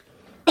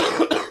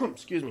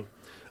 Excuse me.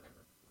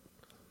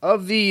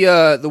 Of the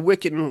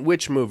Wiccan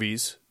witch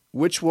movies,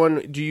 which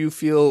one do you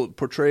feel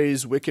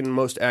portrays Wiccan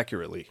most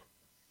accurately?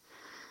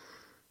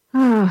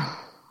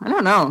 I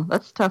don't know.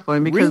 That's a tough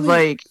one because,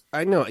 really?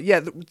 I know.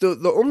 Yeah,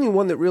 the only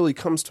one that really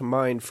comes to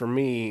mind for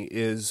me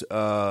is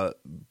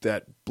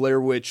that Blair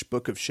Witch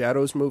Book of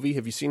Shadows movie.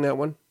 Have you seen that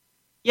one?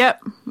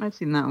 Yep, I've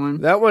seen that one.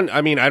 That one,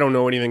 I mean, I don't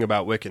know anything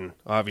about Wiccan,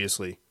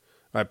 obviously.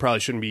 I probably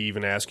shouldn't be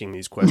even asking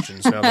these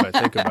questions now that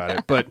I think about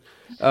it. But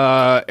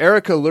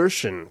Erica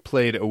Lershin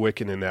played a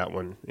Wiccan in that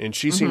one, and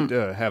she seemed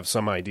to have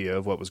some idea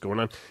of what was going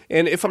on.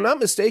 And if I'm not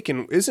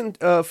mistaken, isn't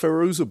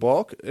Fairuza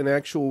Balk an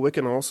actual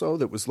Wiccan also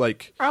that was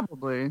like...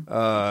 Probably.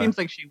 Seems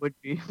like she would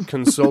be.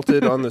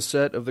 Consulted on the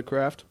set of The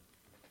Craft?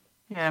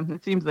 Yeah,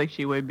 it seems like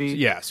she would be.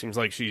 Yeah, seems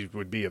like she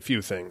would be a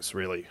few things,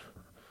 really.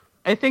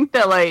 I think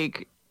that,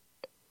 like,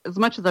 as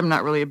much as I'm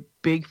not really a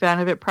big fan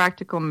of it,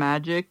 practical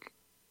magic...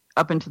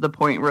 up until the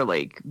point where,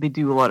 like, they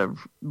do a lot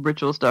of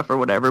ritual stuff or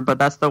whatever, but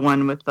that's the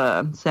one with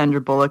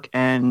Sandra Bullock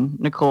and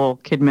Nicole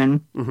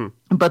Kidman.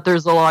 Mm-hmm. But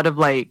there's a lot of,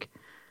 like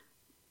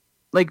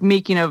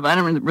making of, I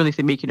don't really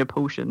say making of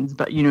potions,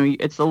 but,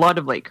 it's a lot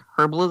of, like,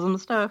 herbalism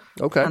stuff.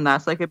 Okay. And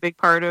that's, like, a big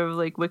part of,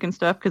 like, Wiccan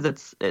stuff, because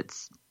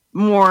it's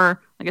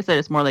more, like I said,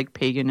 it's more, like,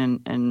 pagan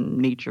and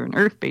nature and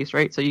earth-based,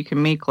 right? So you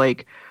can make,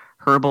 like,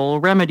 herbal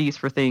remedies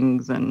for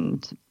things,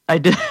 and I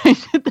did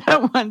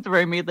that once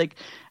where I made, like,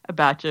 a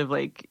batch of,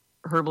 like,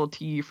 herbal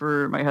tea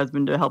for my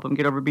husband to help him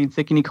get over being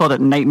sick, and he called it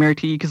nightmare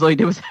tea because all he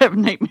did was have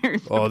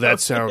nightmares. Oh,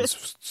 that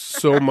sounds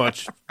so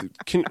much.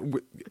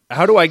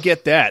 How do I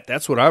get that?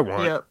 That's what I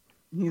want. Yep.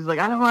 He's like,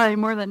 I don't want any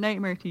more than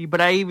nightmare tea. But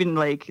I even,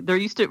 like, they're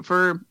used to it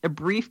for a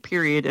brief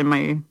period in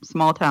my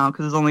small town,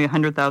 because there's only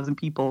 100,000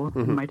 people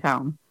in my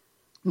town.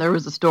 There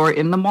was a store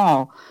in the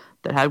mall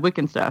that had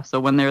Wiccan stuff. So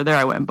when they were there,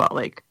 I went and bought,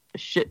 like, a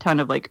shit ton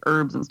of, like,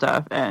 herbs and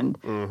stuff. And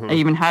I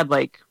even had,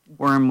 like,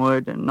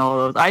 wormwood and all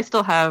those. I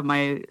still have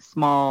my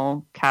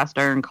small cast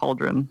iron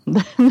cauldron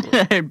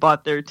that I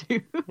bought there,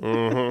 too.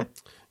 Mm-hmm.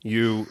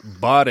 You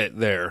bought it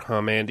there,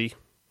 huh, Mandy?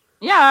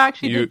 Yeah, I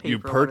actually did pay you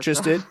for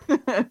purchased it?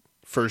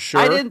 For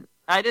sure?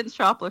 I didn't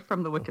shoplift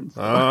from the Wiccan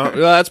store. Well,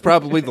 that's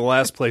probably the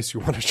last place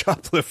you want to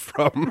shoplift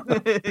from.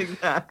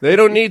 Exactly. They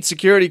don't need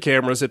security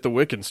cameras at the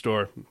Wiccan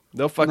store.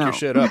 They'll fuck your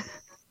shit up.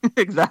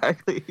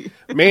 Exactly.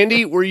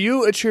 Mandy, were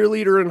you a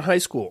cheerleader in high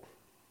school?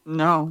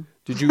 No.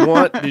 Did you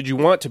want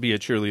to be a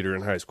cheerleader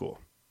in high school?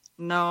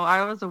 No,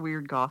 I was a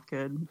weird goth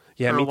kid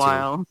for me a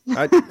while. Too.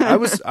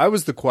 I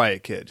was the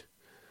quiet kid.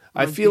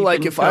 I feel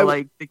like if I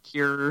like The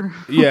Cure.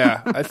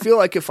 Yeah, I feel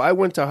like if I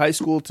went to high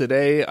school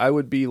today, I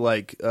would be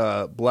like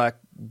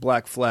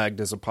black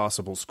flagged as a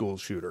possible school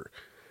shooter.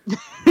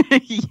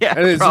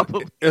 Yeah,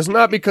 probably. It's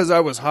not because I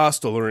was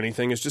hostile or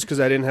anything. It's just because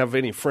I didn't have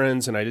any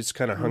friends and I just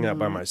kind of hung out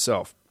by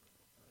myself.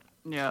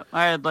 Yeah,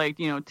 I had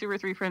 2 or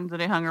 3 friends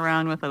that I hung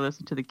around with. I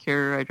listened to The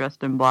Cure. I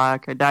dressed in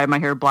black. I dyed my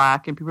hair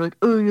black, and people were like,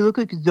 "Oh, you look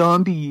like a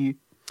zombie."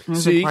 And I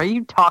was like, "Why are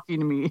you talking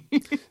to me?"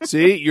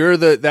 See, you're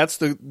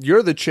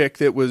the chick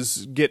that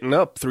was getting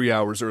up 3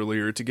 hours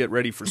earlier to get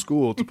ready for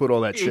school to put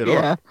all that shit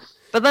on.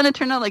 But then it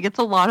turned out it's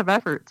a lot of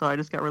effort, so I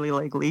just got really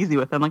lazy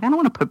with it. I'm like, I don't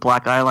want to put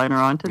black eyeliner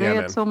on today.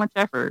 It's so much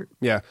effort.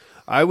 Yeah,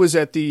 I was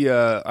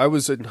I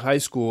was in high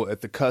school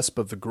at the cusp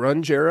of the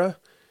grunge era.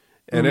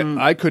 And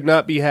I could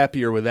not be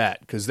happier with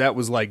that because that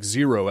was like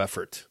zero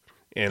effort.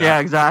 And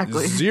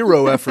exactly.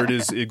 Zero effort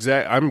is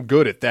exact. I'm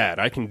good at that.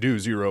 I can do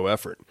zero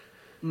effort.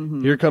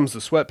 Here comes the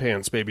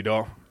sweatpants, baby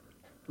doll.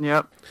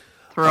 Yep.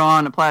 Throw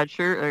on a plaid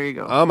shirt. There you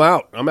go. I'm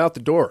out. I'm out the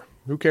door.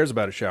 Who cares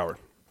about a shower?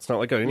 It's not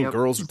like any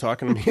girls are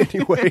talking to me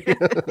anyway.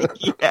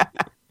 Yeah.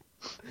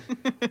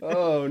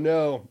 Oh,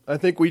 no. I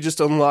think we just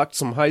unlocked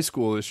some high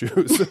school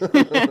issues.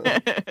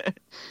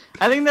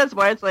 I think that's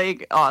why it's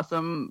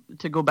awesome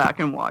to go back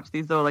and watch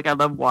these though. I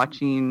love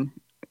watching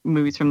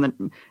movies from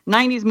the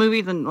 90s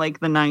movies, and the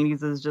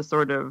 90s is just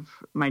sort of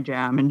my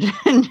jam in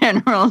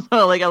general.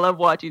 So I love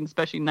watching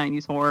especially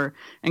 90s horror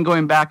and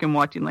going back and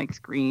watching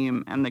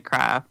Scream and The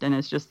Craft, and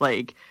it's just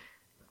the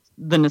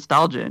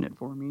nostalgia in it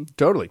for me.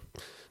 Totally.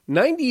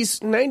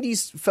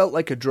 90s felt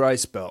like a dry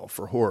spell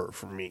for horror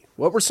for me.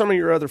 What were some of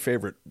your other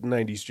favorite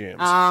 90s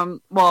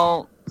jams?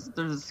 Well,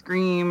 there's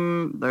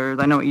Scream, there's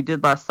I Know What You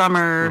Did Last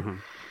Summer,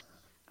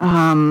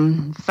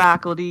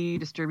 Faculty,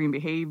 Disturbing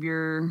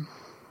Behavior.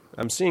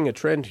 I'm seeing a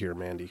trend here,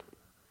 Mandy.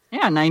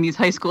 Yeah, 90s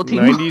high school teen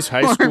 90s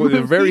high school,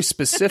 a very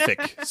specific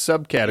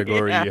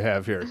subcategory you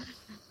have here.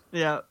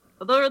 Yeah,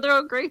 they're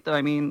all great though.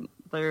 I mean,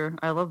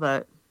 I love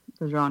the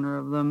genre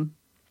of them.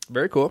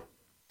 Very cool.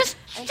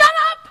 Shut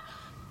up!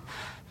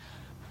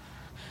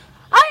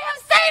 I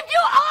have saved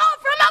you all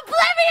from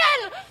oblivion!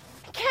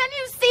 Can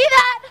you see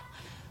that?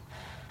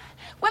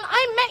 When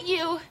I met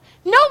you,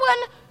 no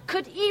one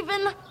could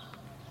even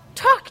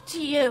talk to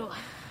you.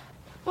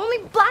 Only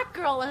black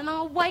girl in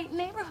a white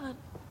neighborhood.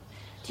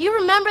 Do you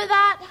remember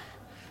that?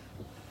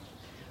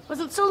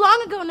 Wasn't so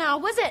long ago now,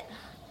 was it?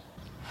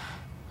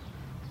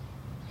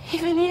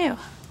 Even you.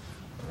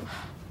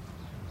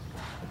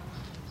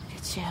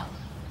 It's you.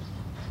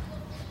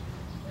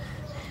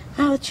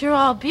 Now that you're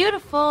all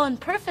beautiful and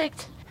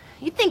perfect,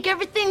 you think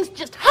everything's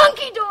just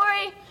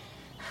hunky-dory.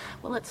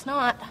 Well, it's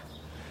not.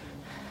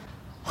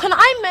 When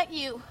I met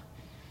you,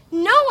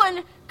 no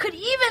one could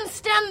even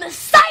stand the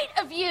sight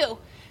of you.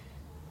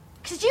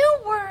 Because you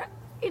were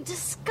a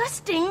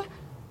disgusting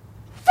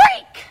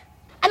freak.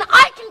 And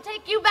I can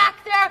take you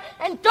back there,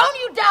 and don't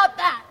you doubt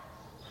that.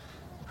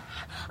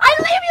 I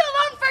leave you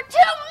alone for 2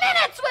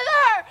 minutes with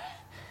her.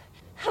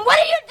 And what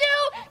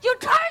do? You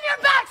turn your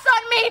backs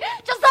on me,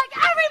 just like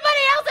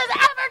everybody else has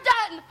ever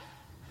done.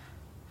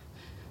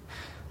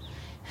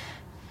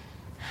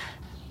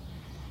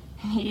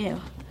 And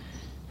you.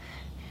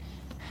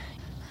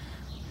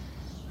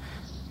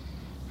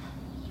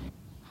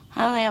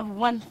 I only have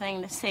one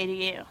thing to say to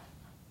you.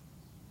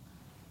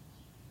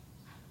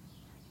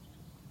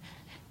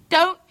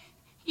 Don't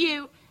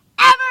you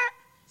ever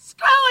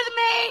screw with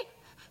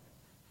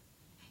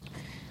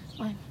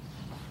me!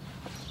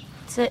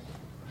 That's it.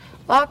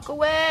 Walk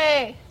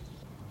away.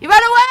 You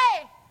run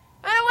away!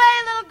 Run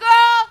away, little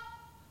girl!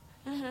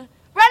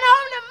 Run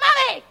home to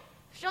Mommy!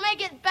 She'll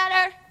make it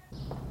better.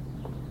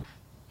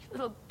 You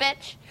little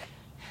bitch.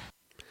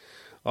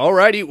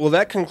 Alrighty, well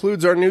that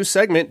concludes our new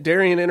segment,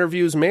 Darien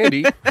Interviews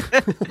Mandy.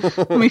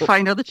 We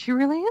find out that she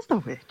really is the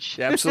witch.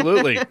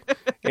 Absolutely.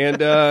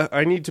 And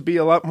I need to be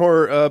a lot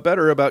more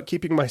better about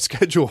keeping my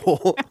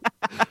schedule,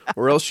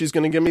 or else she's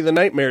going to give me the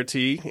nightmare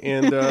tea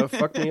and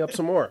fuck me up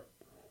some more.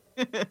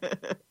 I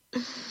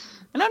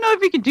don't know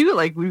if you could do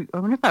it. I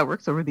wonder if that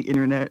works over the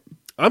internet.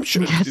 I'm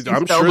sure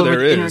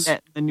there is.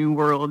 Internet, the new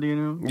world, you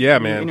know. Yeah,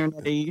 man. The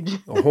internet age.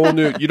 A whole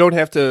new. You don't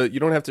have to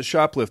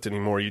shoplift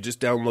anymore. You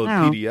just download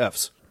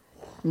PDFs.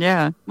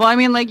 Yeah. Well, I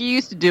mean, you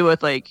used to do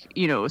with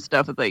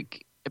stuff with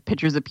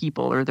pictures of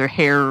people or their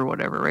hair or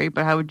whatever, right?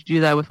 But how would you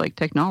do that with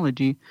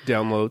technology?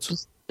 Downloads.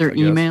 Just their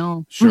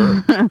email.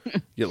 Sure.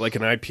 Get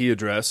an IP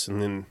address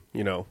and then,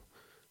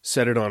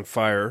 set it on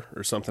fire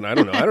or something. I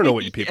don't know. I don't know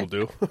what you people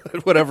do.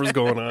 Whatever's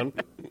going on.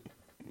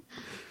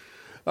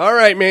 All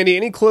right, Mandy,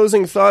 any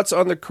closing thoughts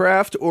on The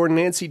Craft or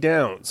Nancy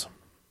Downs?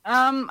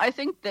 I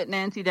think that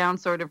Nancy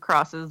Downs sort of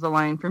crosses the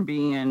line from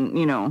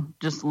being,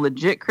 just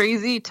legit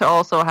crazy to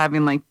also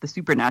having the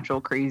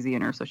supernatural crazy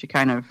in her. So she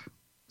kind of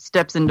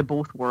steps into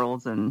both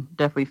worlds and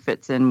definitely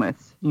fits in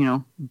with,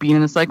 being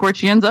in a psych ward.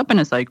 She ends up in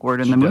a psych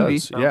ward in the movie.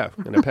 So. Yeah,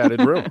 in a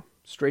padded room.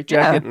 Straight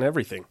jacket and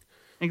everything.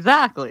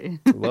 Exactly.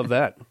 Love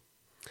that.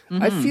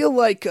 Mm-hmm. I feel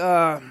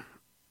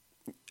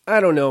I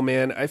don't know,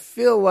 man. I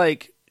feel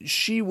like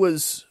she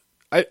was...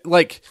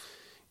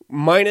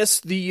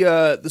 minus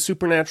the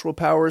supernatural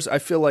powers, I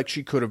feel like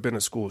she could have been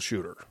a school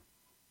shooter.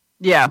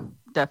 Yeah,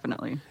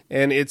 definitely.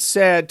 And it's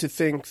sad to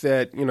think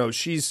that,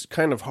 she's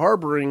kind of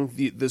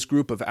harboring this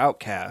group of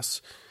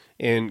outcasts,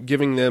 and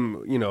giving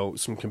them,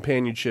 some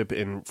companionship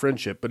and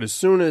friendship. But as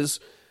soon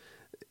as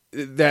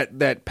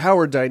that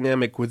power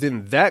dynamic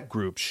within that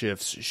group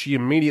shifts, she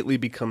immediately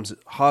becomes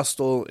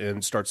hostile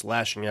and starts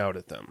lashing out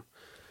at them.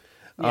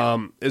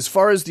 Yeah. As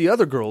far as the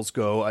other girls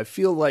go, I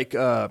feel like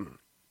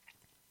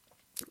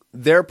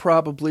they're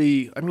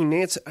probably,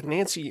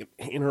 Nancy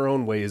in her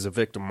own way is a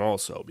victim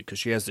also, because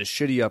she has this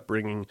shitty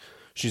upbringing.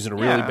 She's in a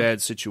really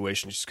bad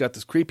situation. She's got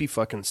this creepy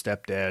fucking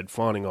stepdad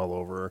fawning all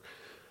over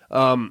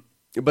her.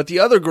 But the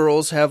other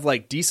girls have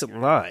like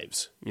decent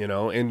lives,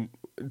 and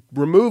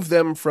remove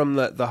them from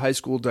the high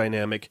school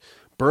dynamic,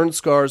 burn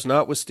scars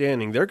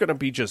notwithstanding, they're going to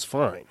be just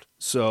fine.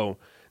 So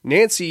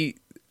Nancy,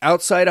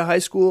 outside of high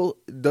school,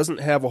 doesn't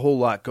have a whole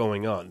lot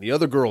going on. The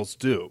other girls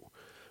do,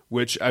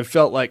 which I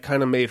felt like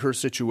kind of made her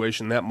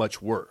situation that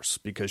much worse,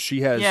 because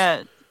she has...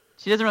 Yeah,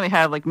 she doesn't really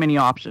have like many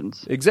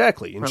options.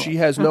 Exactly, and she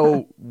has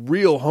no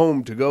real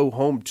home to go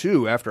home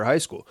to after high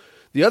school.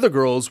 The other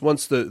girls,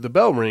 once the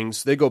bell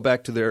rings, they go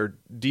back to their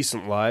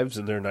decent lives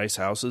and their nice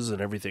houses and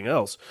everything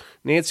else.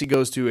 Nancy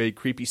goes to a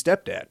creepy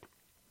stepdad.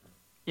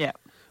 Yeah.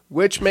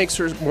 Which makes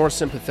her more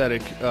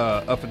sympathetic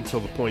up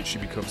until the point she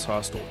becomes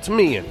hostile. To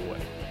me,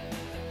 anyway.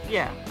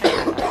 Yeah.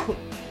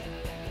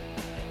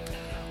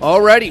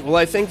 Alrighty, well,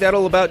 I think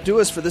that'll about do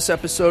us for this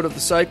episode of the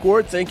Psych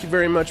Ward. Thank you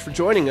very much for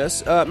joining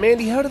us.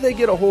 Mandy, how do they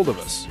get a hold of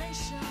us?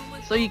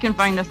 So you can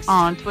find us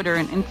on Twitter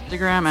and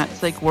Instagram at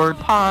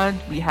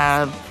PsychWardPod. We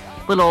have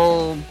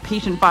little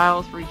patient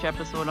files for each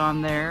episode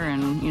on there,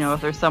 and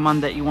if there's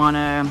someone that you want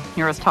to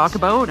hear us talk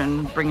about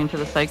and bring into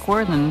the Psych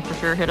Ward, then for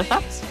sure hit us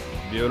up.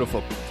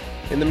 Beautiful.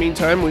 In the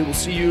meantime, we will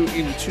see you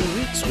in 2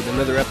 weeks with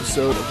another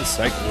episode of the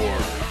Psych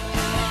Ward.